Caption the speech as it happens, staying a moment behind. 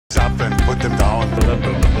dem down the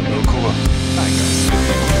cover.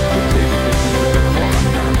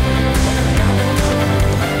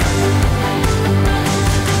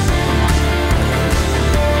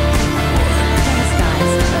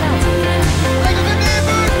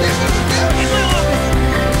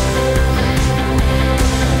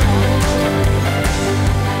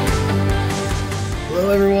 Hello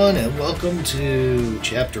everyone and welcome to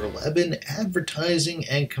Chapter 11, Advertising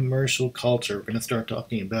and Commercial Culture. We're going to start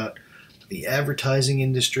talking about the advertising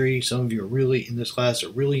industry. Some of you are really, in this class,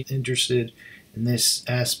 are really interested in this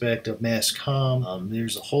aspect of mass comm.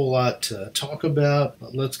 There's a whole lot to talk about,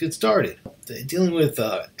 but let's get started. Dealing with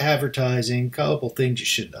advertising, a couple things you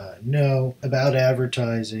should know about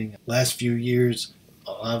advertising. Last few years,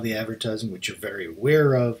 a lot of the advertising, which you're very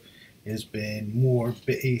aware of, has been more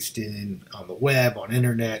based on the web, on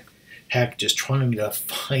internet. Heck, just trying to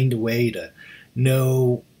find a way to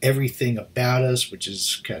know everything about us, which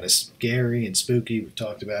is kind of scary and spooky. We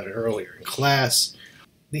talked about it earlier in class.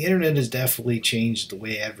 The internet has definitely changed the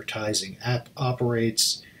way advertising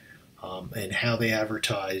operates, and how they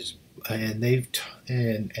advertise, and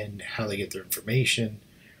and how they get their information.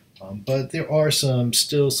 But there are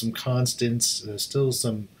still some constants, still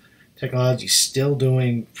some technology still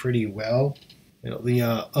doing pretty well.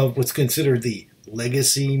 Of what's considered the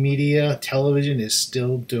legacy media, television is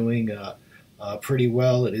still doing pretty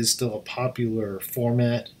well. It is still a popular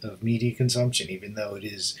format of media consumption, even though it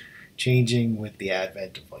is changing with the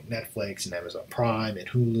advent of like Netflix and Amazon Prime and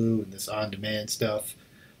Hulu and this on-demand stuff.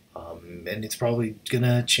 And it's probably going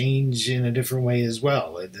to change in a different way as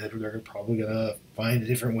well. They're probably going to find a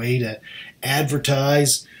different way to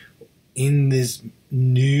advertise in this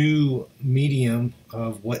new medium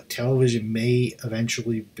of what television may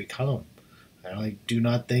eventually become. I do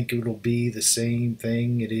not think it'll be the same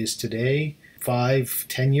thing it is today,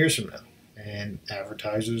 5-10 years from now. And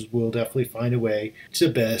advertisers will definitely find a way to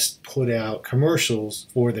best put out commercials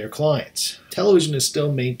for their clients. Television has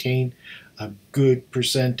still maintained a good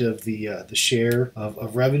percent of the share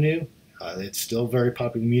of revenue. It's still a very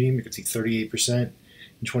popular medium. You can see 38% in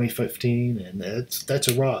 2015, and that's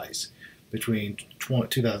a rise between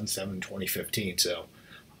 2007 and 2015. So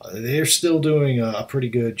they're still doing a pretty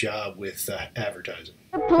good job with advertising.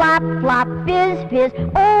 Plop, plop, fizz, fizz.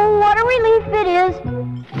 Oh, what a relief it is.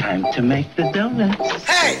 Time to make the donuts.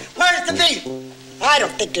 Hey, where's the beef? I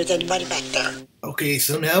don't think there's anybody back there. Okay,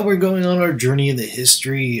 so now we're going on our journey in the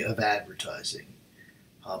history of advertising.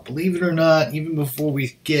 Believe it or not, even before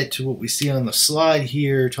we get to what we see on the slide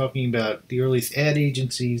here, talking about the earliest ad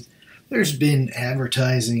agencies, there's been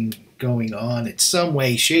advertising going on in some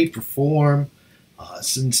way, shape, or form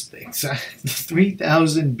since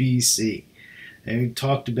 3000 BC. And we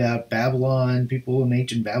talked about Babylon. People in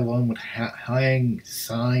ancient Babylon would hang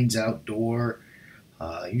signs outdoor,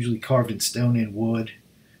 usually carved in stone and wood,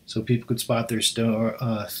 so people could spot their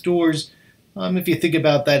stores. If you think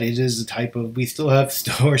about that, it is a type of, we still have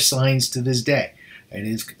store signs to this day. It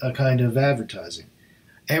is a kind of advertising.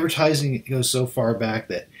 Advertising goes so far back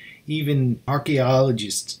that even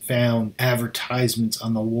archaeologists found advertisements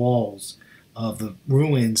on the walls of the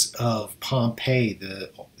ruins of Pompeii,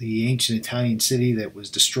 the ancient Italian city that was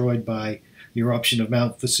destroyed by the eruption of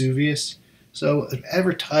Mount Vesuvius. So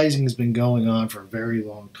advertising has been going on for a very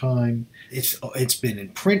long time. It's been in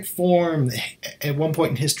print form. At one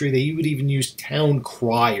point in history, they would even use town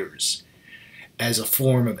criers as a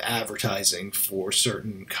form of advertising for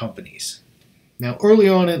certain companies. Now, early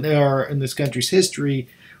on in this country's history,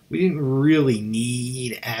 we didn't really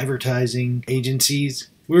need advertising agencies.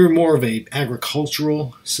 We were more of an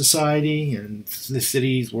agricultural society, and the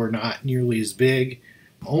cities were not nearly as big.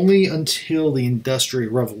 Only until the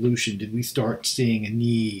Industrial Revolution did we start seeing a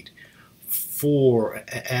need for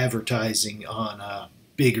advertising on a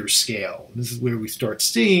bigger scale. This is where we start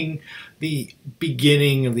seeing the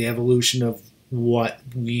beginning of the evolution of what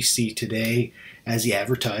we see today as the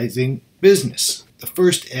advertising business. The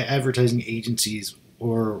first advertising agencies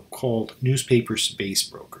were called newspaper space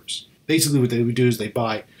brokers. Basically what they would do is they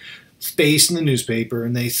buy space in the newspaper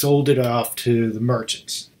and they sold it off to the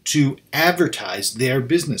merchants to advertise their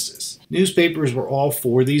businesses. Newspapers were all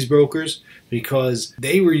for these brokers because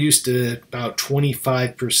they were used to about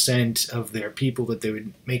 25% of their people that they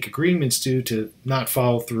would make agreements to not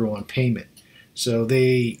follow through on payment. So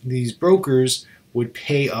these brokers would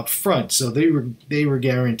pay up front, so they were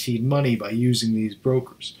guaranteed money by using these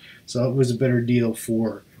brokers. So it was a better deal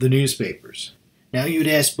for the newspapers. Now you'd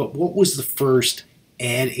ask, but what was the first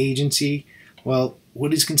ad agency? Well,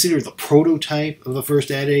 what is considered the prototype of the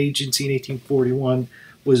first ad agency in 1841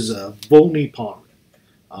 was Volney Palmer.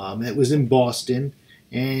 It was in Boston,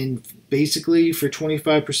 and basically for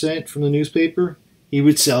 25% from the newspaper, he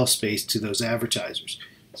would sell space to those advertisers.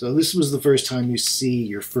 So this was the first time you see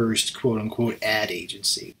your first quote-unquote ad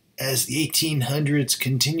agency. As the 1800s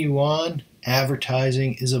continue on,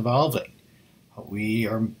 advertising is evolving. We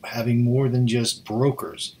are having more than just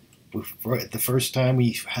brokers. The first time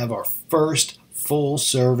we have our first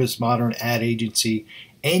full-service modern ad agency,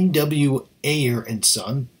 N.W. Ayer and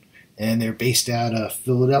Son, and they're based out of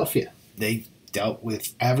Philadelphia. They dealt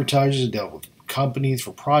with advertisers, dealt with companies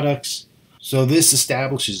for products. So this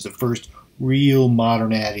establishes the first real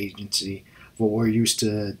modern ad agency, what we're used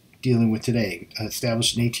to dealing with today.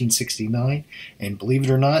 Established in 1869, and believe it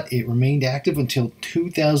or not, it remained active until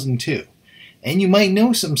 2002. And you might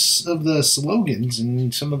know some of the slogans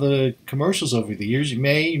and some of the commercials over the years. You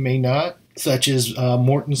may not, such as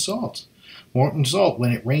Morton Salt. Morton Salt,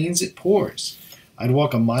 when it rains, it pours. I'd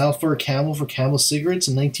walk a mile for Camel cigarettes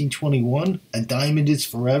in 1921. A Diamond is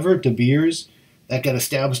Forever, De Beers. That got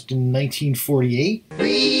established in 1948.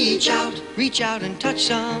 Reach out and touch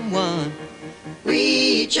someone.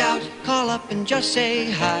 Reach out, call up and just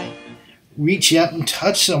say hi. Reach out and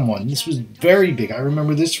touch someone. This was very big. I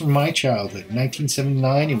remember this from my childhood. In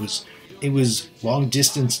 1979, it was long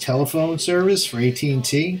distance telephone service for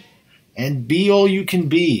AT&T, and Be All You Can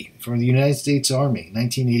Be for the United States Army,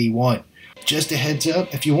 1981. Just a heads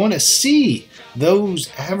up, if you want to see those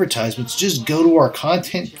advertisements, just go to our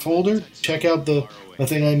content folder, check out the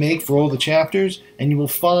thing I make for all the chapters, and you will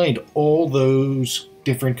find all those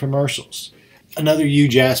different commercials. Another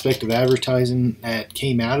huge aspect of advertising that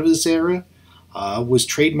came out of this era was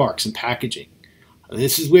trademarks and packaging.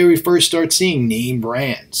 This is where we first start seeing name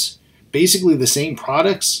brands. Basically the same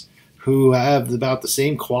products who have about the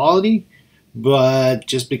same quality, but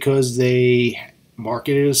just because they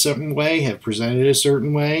marketed a certain way, have presented a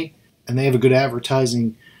certain way, and they have a good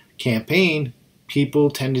advertising campaign, people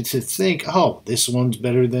tended to think, oh, this one's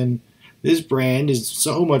better than this brand is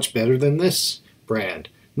so much better than this brand.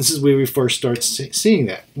 This is where we first start seeing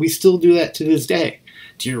that. We still do that to this day.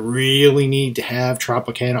 Do you really need to have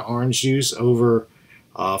Tropicana orange juice over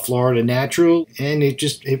Florida Natural? And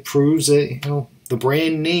it proves that the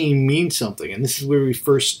brand name means something, and this is where we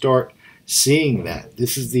first start seeing that.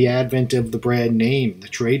 This is the advent of the brand name, the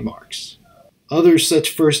trademarks. Other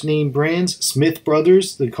such first name brands, Smith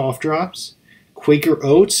Brothers, the cough drops, Quaker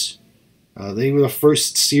Oats, they were the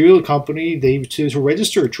first cereal company to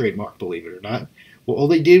register a trademark, believe it or not. Well, all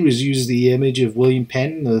they did was use the image of William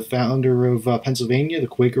Penn, the founder of Pennsylvania, the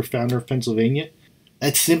Quaker founder of Pennsylvania.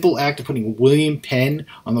 That simple act of putting William Penn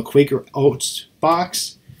on the Quaker Oats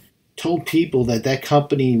box told people that that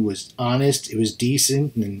company was honest, it was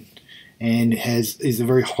decent, and is a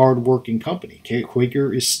very hard-working company.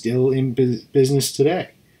 Quaker is still in business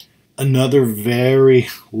today. Another very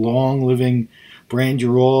long-living brand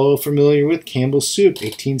you're all familiar with, Campbell's Soup,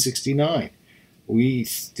 1869. We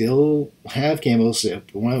still have Campbell's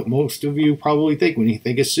Soup. Most of you probably think when you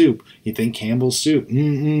think of soup, you think Campbell's Soup.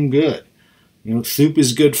 Good. Soup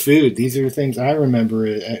is good food. These are the things I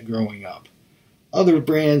remember growing up. Other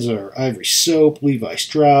brands are Ivory Soap, Levi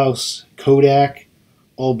Strauss, Kodak,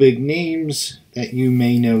 all big names that you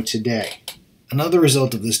may know today. Another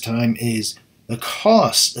result of this time is the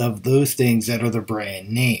cost of those things that are the brand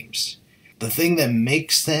names. The thing that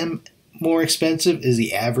makes them more expensive is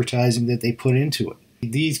the advertising that they put into it.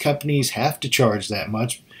 These companies have to charge that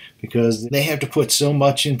much because they have to put so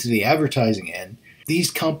much into the advertising end.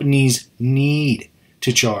 These companies need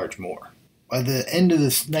to charge more. By the end of the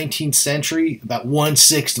 19th century, about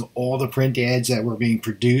 1/6 of all the print ads that were being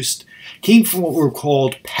produced came from what were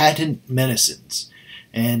called patent medicines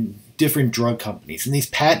and different drug companies. And these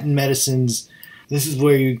patent medicines, this is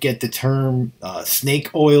where you get the term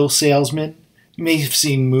snake oil salesman. You may have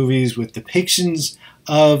seen movies with depictions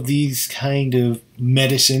of these kind of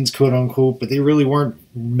medicines, quote unquote, but they really weren't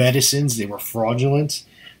medicines. They were fraudulent.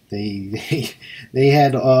 They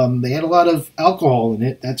had a lot of alcohol in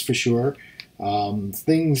it, that's for sure.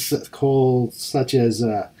 Things called such as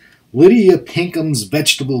Lydia Pinkham's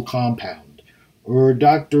vegetable compound, or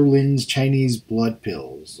Dr. Lin's Chinese blood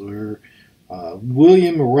pills, or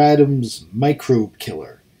William Radham's microbe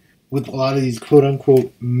killer. With a lot of these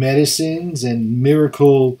quote-unquote medicines and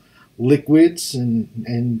miracle liquids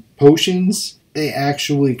and potions, they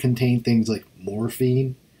actually contain things like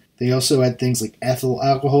morphine. They also had things like ethyl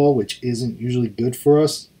alcohol, which isn't usually good for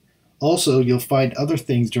us. Also, you'll find other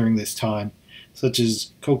things during this time, such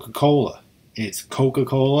as Coca-Cola. It's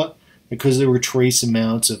Coca-Cola because there were trace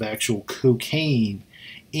amounts of actual cocaine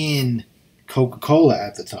in Coca-Cola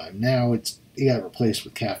at the time. Now it got replaced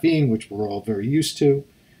with caffeine, which we're all very used to.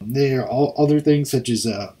 There are all other things such as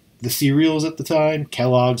the cereals at the time,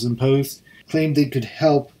 Kellogg's and Post, claimed they could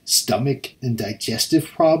help stomach and digestive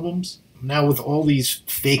problems. Now with all these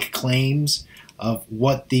fake claims of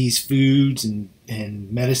what these foods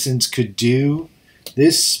and medicines could do,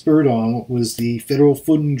 this spurred on what was the Federal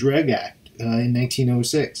Food and Drug Act in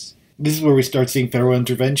 1906. This is where we start seeing federal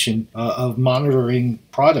intervention of monitoring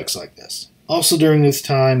products like this. Also during this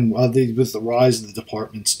time was the rise of the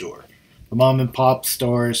department store. The mom and pop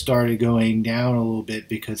stores started going down a little bit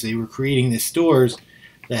because they were creating these stores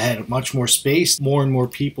that had much more space. More and more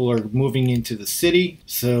people are moving into the city,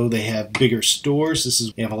 so they have bigger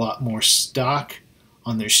stores. They have a lot more stock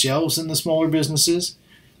on their shelves than the smaller businesses.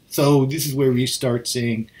 So this is where we start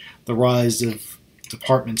seeing the rise of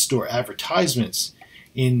department store advertisements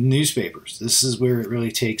in newspapers. This is where it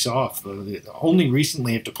really takes off. Only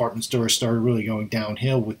recently have department stores started really going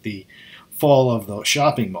downhill with the fall of the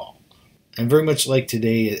shopping mall. And very much like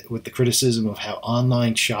today with the criticism of how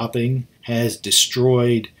online shopping has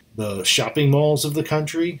destroyed the shopping malls of the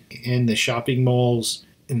country, and the shopping malls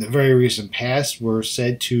in the very recent past were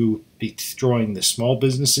said to be destroying the small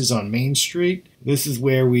businesses on Main Street. This is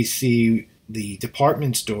where we see the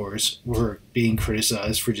department stores were being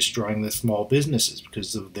criticized for destroying the small businesses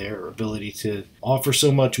because of their ability to offer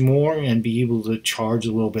so much more and be able to charge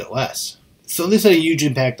a little bit less. So this had a huge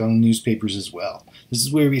impact on the newspapers as well. This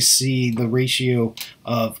is where we see the ratio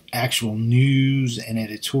of actual news and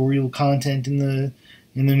editorial content in the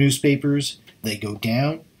newspapers. They go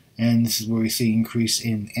down, and this is where we see increase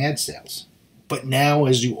in ad sales. But now,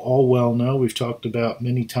 as you all well know, we've talked about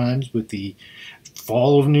many times with the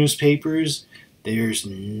fall of newspapers, there's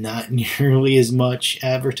not nearly as much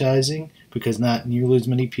advertising because not nearly as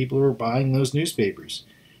many people are buying those newspapers.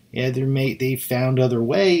 Yeah, they found other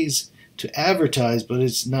ways to advertise, but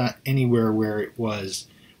it's not anywhere where it was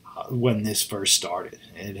when this first started.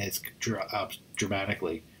 It has dropped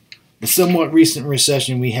dramatically. The somewhat recent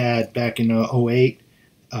recession we had back in 2008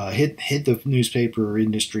 hit the newspaper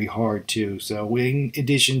industry hard too. So in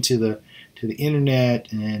addition to the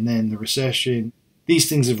internet and then the recession, these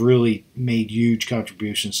things have really made huge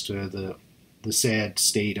contributions to the sad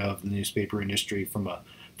state of the newspaper industry from a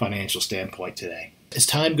financial standpoint today. As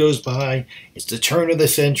time goes by, it's the turn of the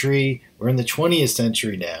century. We're in the 20th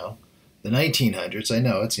century now, the 1900s. I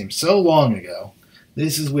know, it seems so long ago.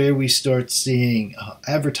 This is where we start seeing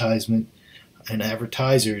advertisement and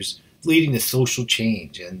advertisers leading to social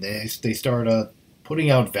change, and they start putting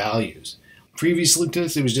out values. Previously to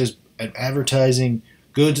this, it was just advertising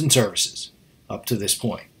goods and services up to this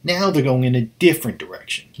point. Now they're going in a different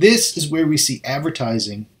direction. This is where we see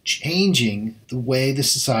advertising changing the way the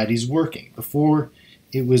society is working. Before,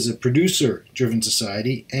 it was a producer-driven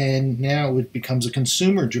society, and now it becomes a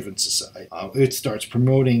consumer-driven society. It starts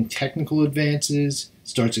promoting technical advances,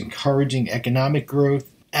 starts encouraging economic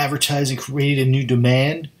growth. Advertising created a new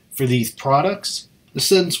demand for these products. The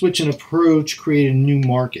sudden switch in approach created a new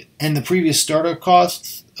market, and the previous startup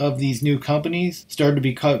costs of these new companies started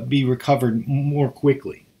to be recovered more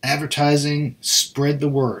quickly. Advertising spread the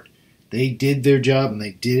word. They did their job, and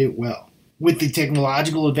they did it well. With the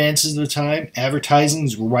technological advances of the time, advertising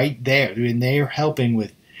is right there, and they are helping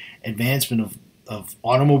with advancement of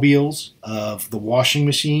automobiles, of the washing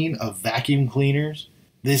machine, of vacuum cleaners.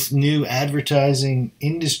 This new advertising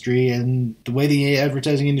industry and the way the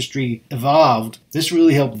advertising industry evolved, this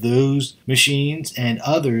really helped those machines and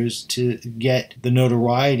others to get the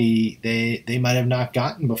notoriety they might have not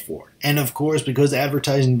gotten before. And of course, because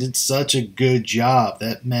advertising did such a good job,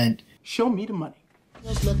 that meant, show me the money.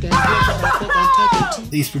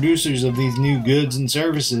 These producers of these new goods and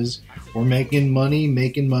services were making money.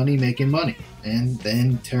 And then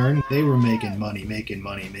in turn, they were making money.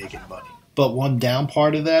 But one down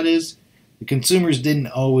part of that is the consumers didn't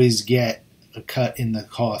always get a cut in the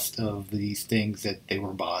cost of these things that they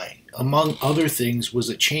were buying. Among other things was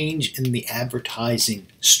a change in the advertising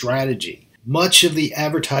strategy. Much of the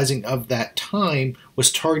advertising of that time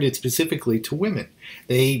was targeted specifically to women.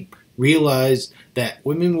 They realized that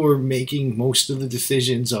women were making most of the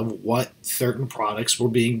decisions of what certain products were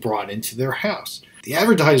being brought into their house. The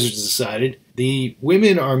advertisers decided the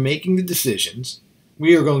women are making the decisions.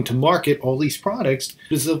 We are going to market all these products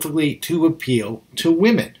specifically to appeal to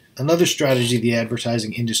women. Another strategy the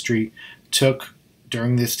advertising industry took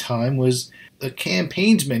during this time was the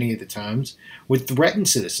campaigns many of the times would threaten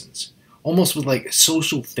citizens, almost with like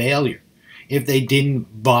social failure if they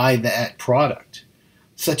didn't buy that product.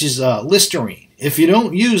 Such as Listerine. If you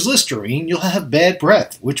don't use Listerine, you'll have bad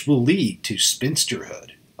breath, which will lead to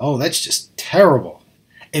spinsterhood. Oh, that's just terrible.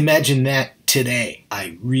 Imagine that today.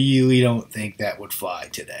 I really don't think that would fly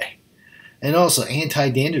today. And also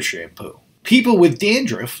anti-dandruff shampoo. People with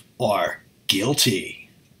dandruff are guilty.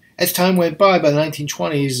 As time went by the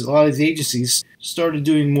 1920s, a lot of these agencies started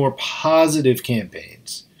doing more positive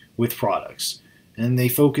campaigns with products, and they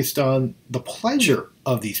focused on the pleasure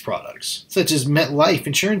of these products, such as MetLife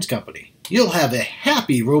Insurance Company. You'll have a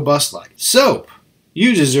happy, robust life. Soap.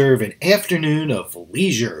 You deserve an afternoon of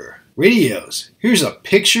leisure. Radios. Here's a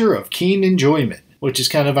picture of keen enjoyment, which is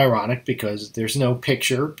kind of ironic because there's no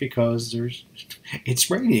picture because it's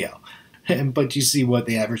radio. But you see what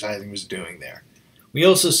the advertising was doing there. We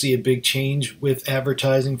also see a big change with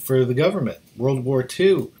advertising for the government. World War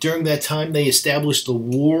II. During that time, they established the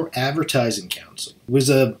War Advertising Council. It was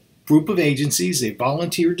a group of agencies. They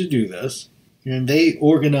volunteered to do this. And they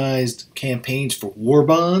organized campaigns for war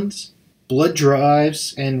bonds, blood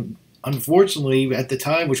drives, and unfortunately, at the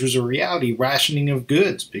time, which was a reality, rationing of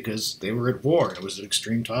goods because they were at war. It was an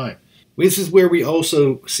extreme time. This is where we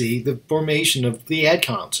also see the formation of the Ad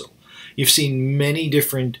Council. You've seen many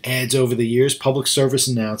different ads over the years, public service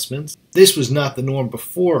announcements. This was not the norm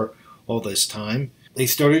before all this time. They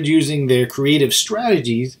started using their creative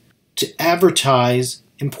strategies to advertise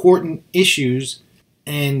important issues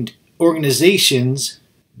and organizations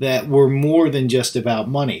that were more than just about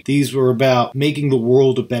money. These were about making the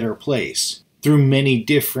world a better place through many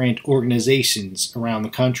different organizations around the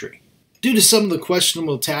country. Due to some of the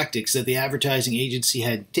questionable tactics that the advertising agency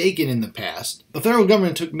had taken in the past, the federal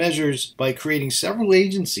government took measures by creating several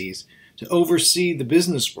agencies to oversee the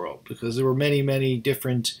business world because there were many, many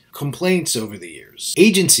different complaints over the years.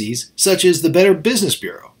 Agencies such as the Better Business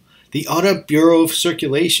Bureau, the Audit Bureau of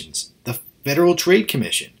Circulations, the Federal Trade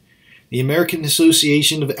Commission, the American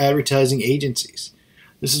Association of Advertising Agencies.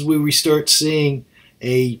 This is where we start seeing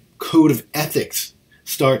a code of ethics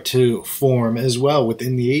start to form as well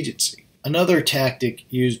within the agency. Another tactic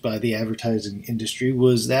used by the advertising industry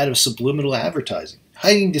was that of subliminal advertising,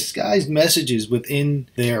 hiding disguised messages within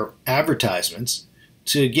their advertisements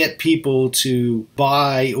to get people to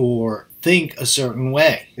buy or think a certain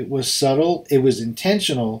way. It was subtle, it was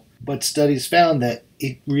intentional, but studies found that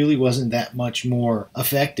it really wasn't that much more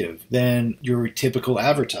effective than your typical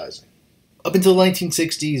advertising. Up until the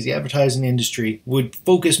 1960s, the advertising industry would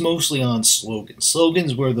focus mostly on slogans.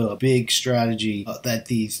 Slogans were the big strategy that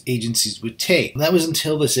these agencies would take. And that was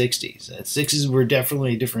until the 60s. The 60s were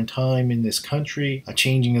definitely a different time in this country, a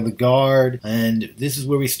changing of the guard, and this is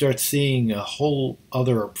where we start seeing a whole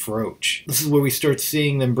other approach. This is where we start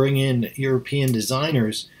seeing them bring in European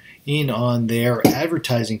designers in on their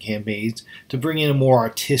advertising campaigns to bring in a more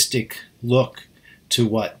artistic look to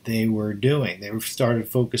what they were doing. They started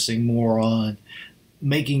focusing more on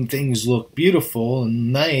making things look beautiful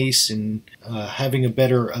and nice and having a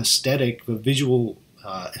better aesthetic, a visual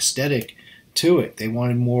aesthetic to it. They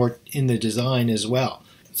wanted more in the design as well.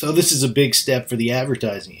 So this is a big step for the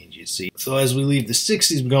advertising agency. So as we leave the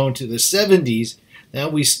 60s, we go into the 70s, now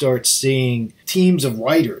we start seeing teams of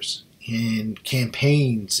writers and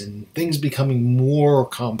campaigns and things becoming more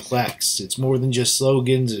complex. It's more than just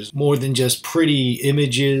slogans, it's more than just pretty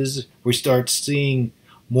images. We start seeing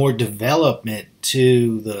more development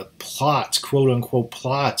to the plots, quote-unquote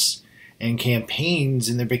plots and campaigns,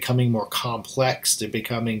 and they're becoming more complex, they're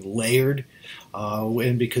becoming layered,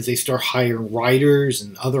 and because they start hiring writers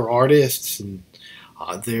and other artists, and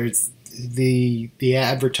there's the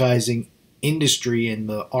advertising industry and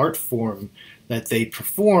the art form that they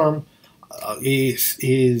perform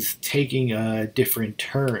is taking a different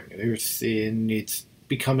turn. It's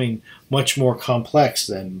becoming much more complex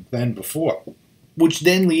than before. Which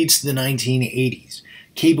then leads to the 1980s.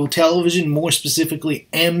 Cable television, more specifically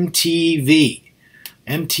MTV.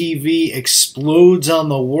 MTV explodes on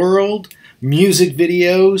the world. Music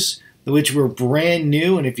videos, which were brand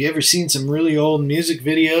new, and if you ever seen some really old music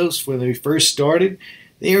videos when they first started,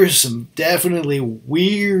 there are some definitely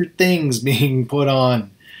weird things being put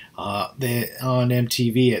on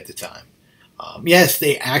MTV at the time. Yes,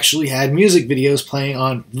 they actually had music videos playing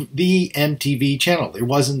on the MTV channel. There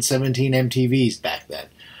wasn't 17 MTVs back then.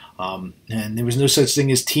 And there was no such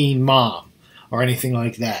thing as Teen Mom or anything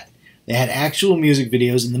like that. They had actual music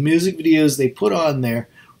videos, and the music videos they put on there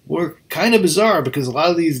were kind of bizarre because a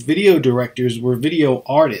lot of these video directors were video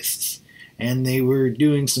artists, and they were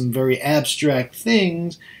doing some very abstract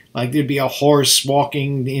things. Like there'd be a horse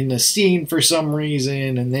walking in the scene for some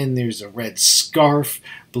reason, and then there's a red scarf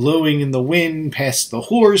blowing in the wind past the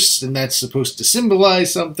horse, and that's supposed to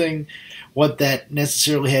symbolize something. What that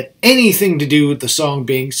necessarily had anything to do with the song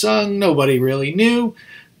being sung, nobody really knew,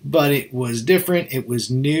 but it was different, it was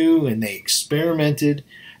new, and they experimented,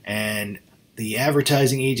 and the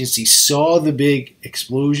advertising agency saw the big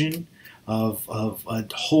explosion of a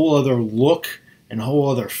whole other look and a whole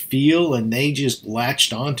other feel, and they just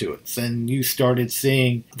latched onto it. Then you started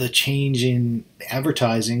seeing the change in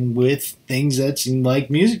advertising with things that seemed like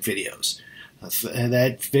music videos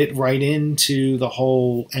that fit right into the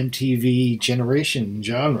whole MTV generation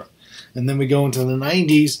genre. And then we go into the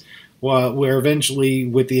 90s, where eventually,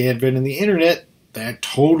 with the advent of the internet, that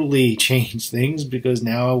totally changed things, because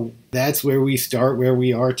now that's where we start where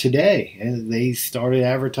we are today. And they started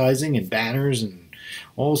advertising and banners and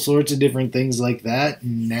all sorts of different things like that.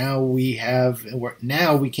 And now we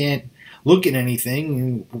can't look at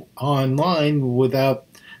anything online without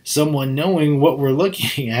someone knowing what we're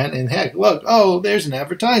looking at. And heck, look, oh, there's an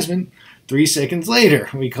advertisement. 3 seconds later,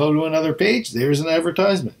 we go to another page, there's an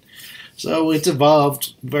advertisement. So it's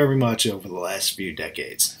evolved very much over the last few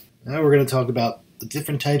decades. Now we're going to talk about the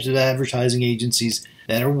different types of advertising agencies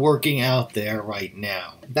that are working out there right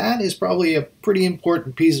now. That is probably a pretty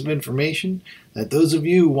important piece of information that those of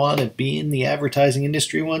you who want to be in the advertising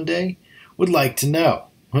industry one day would like to know.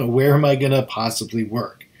 Where am I going to possibly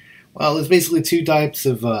work? Well, there's basically two types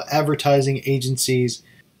of advertising agencies.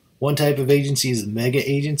 One type of agency is the mega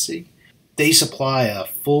agency. They supply a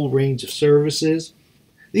full range of services.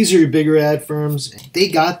 These are your bigger ad firms. They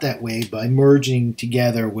got that way by merging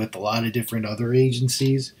together with a lot of different other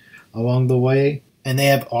agencies along the way. And they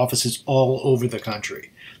have offices all over the country.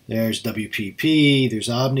 There's WPP, there's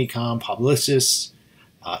Omnicom, Publicis,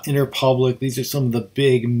 Interpublic. These are some of the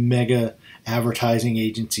big mega advertising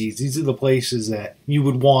agencies. These are the places that you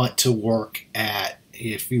would want to work at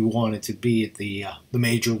if you wanted to be at the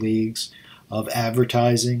major leagues of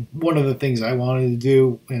advertising. One of the things I wanted to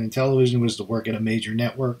do in television was to work at a major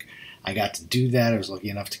network. I got to do that. I was lucky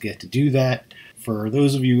enough to get to do that. For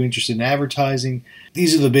those of you interested in advertising,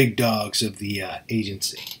 these are the big dogs of the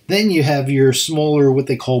agency. Then you have your smaller, what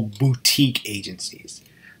they call boutique agencies.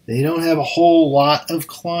 They don't have a whole lot of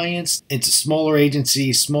clients. It's a smaller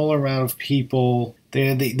agency, smaller amount of people.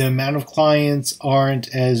 The amount of clients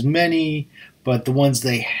aren't as many, but the ones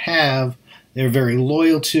they have, they're very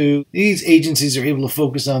loyal to. These agencies are able to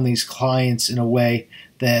focus on these clients in a way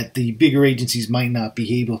that the bigger agencies might not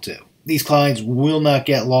be able to. These clients will not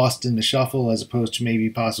get lost in the shuffle, as opposed to maybe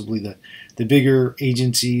possibly the bigger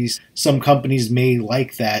agencies. Some companies may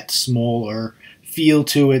like that smaller feel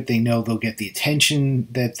to it. They know they'll get the attention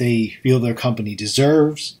that they feel their company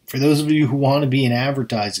deserves. For those of you who want to be in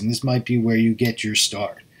advertising, this might be where you get your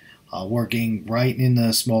start. Working right in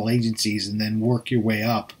the small agencies and then work your way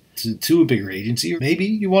up to a bigger agency. Or maybe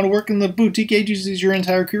you want to work in the boutique agencies your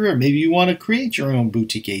entire career. Maybe you want to create your own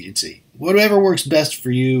boutique agency. Whatever works best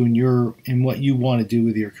for you and what you want to do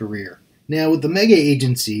with your career. Now, with the mega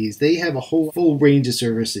agencies, they have a whole full range of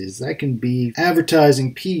services. That can be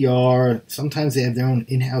advertising, PR. Sometimes they have their own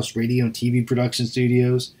in-house radio and TV production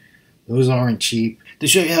studios. Those aren't cheap. To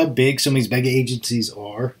show you how big some of these mega agencies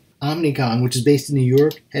are, Omnicom, which is based in New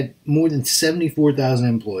York, had more than 74,000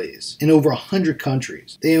 employees in over 100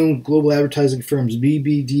 countries. They own global advertising firms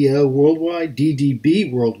BBDO Worldwide,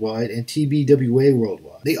 DDB Worldwide, and TBWA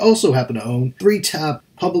Worldwide. They also happen to own 3 top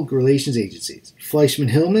public relations agencies: Fleischmann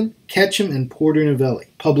Hillman, Ketchum, and Porter Novelli.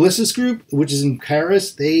 Publicis Group, which is in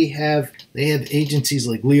Paris, they have agencies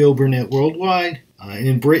like Leo Burnett Worldwide, and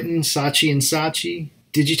in Britain, Saatchi & Saatchi,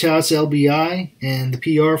 Digitas LBI, and the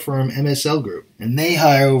PR firm MSL Group. And they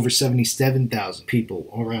hire over 77,000 people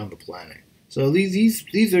around the planet. So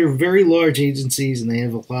these are very large agencies, and they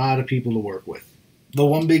have a lot of people to work with. The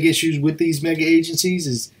one big issue with these mega agencies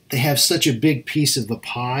is they have such a big piece of the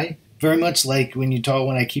pie. Very much like when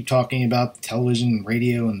I keep talking about television,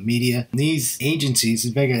 radio, and media. These agencies,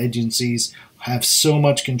 these mega agencies, have so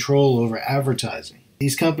much control over advertising.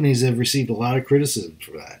 These companies have received a lot of criticism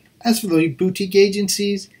for that. As for the boutique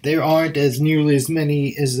agencies, there aren't as nearly as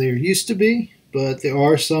many as there used to be, but there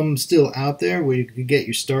are some still out there where you could get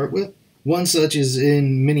your start with. One such is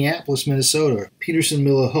in Minneapolis, Minnesota, Peterson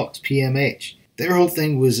Miller Hooks, PMH. Their whole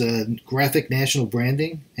thing was graphic national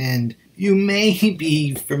branding, and you may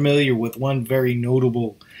be familiar with one very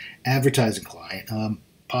notable advertising client,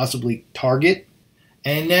 possibly Target.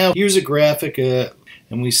 And now here's a graphic,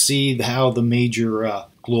 and we see how the major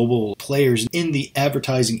global players in the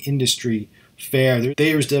advertising industry fare.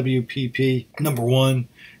 There's WPP, number 1,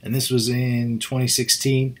 and this was in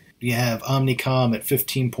 2016. You have Omnicom at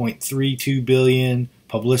 $15.32 billion,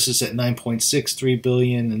 Publicis at $9.63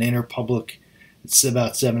 billion, and Interpublic, it's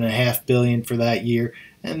about $7.5 billion for that year.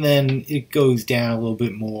 And then it goes down a little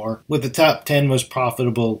bit more, with the top 10 most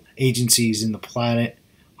profitable agencies in the planet.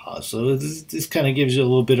 So this kind of gives you a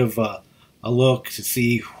little bit of a look to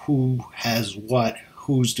see who has what,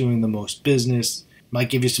 who's doing the most business. Might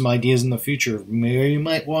give you some ideas in the future of where you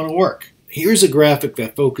might want to work. Here's a graphic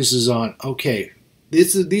that focuses on, okay,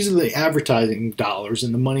 these are the advertising dollars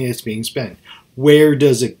and the money that's being spent. Where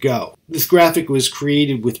does it go? This graphic was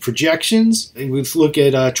created with projections. We look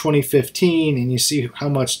at 2015 and you see how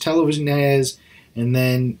much television has, and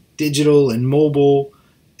then digital and mobile.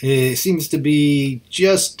 It seems to be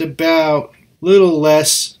just about a little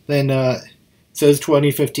less than it says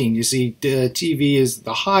 2015. You see TV is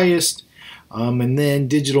the highest, and then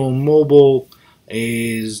digital and mobile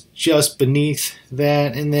is just beneath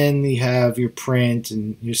that, and then you have your print,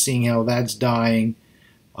 and you're seeing how that's dying.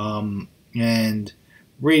 And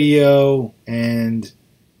radio and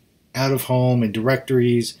out of home and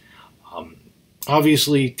directories.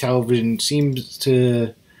 Obviously, television seems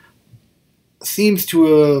to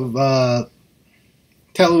have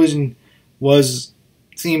television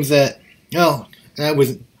seems that that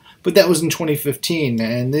was in 2015,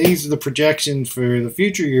 and these are the projections for the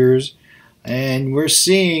future years, and we're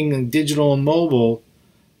seeing digital and mobile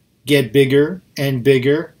get bigger and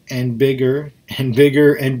bigger and bigger and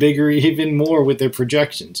bigger and bigger even more with their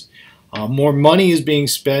projections. More money is being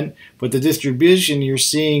spent, but the distribution, you're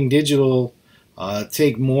seeing digital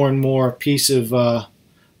take more and more piece of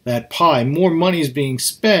that pie. More money is being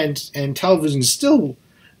spent, and television is still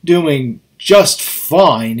doing just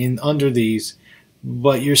fine under these,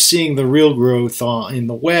 but you're seeing the real growth in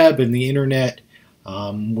the web and the internet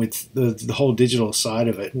with the whole digital side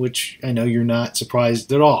of it, which I know you're not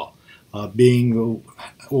surprised at all, being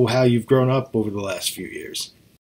how you've grown up over the last few years.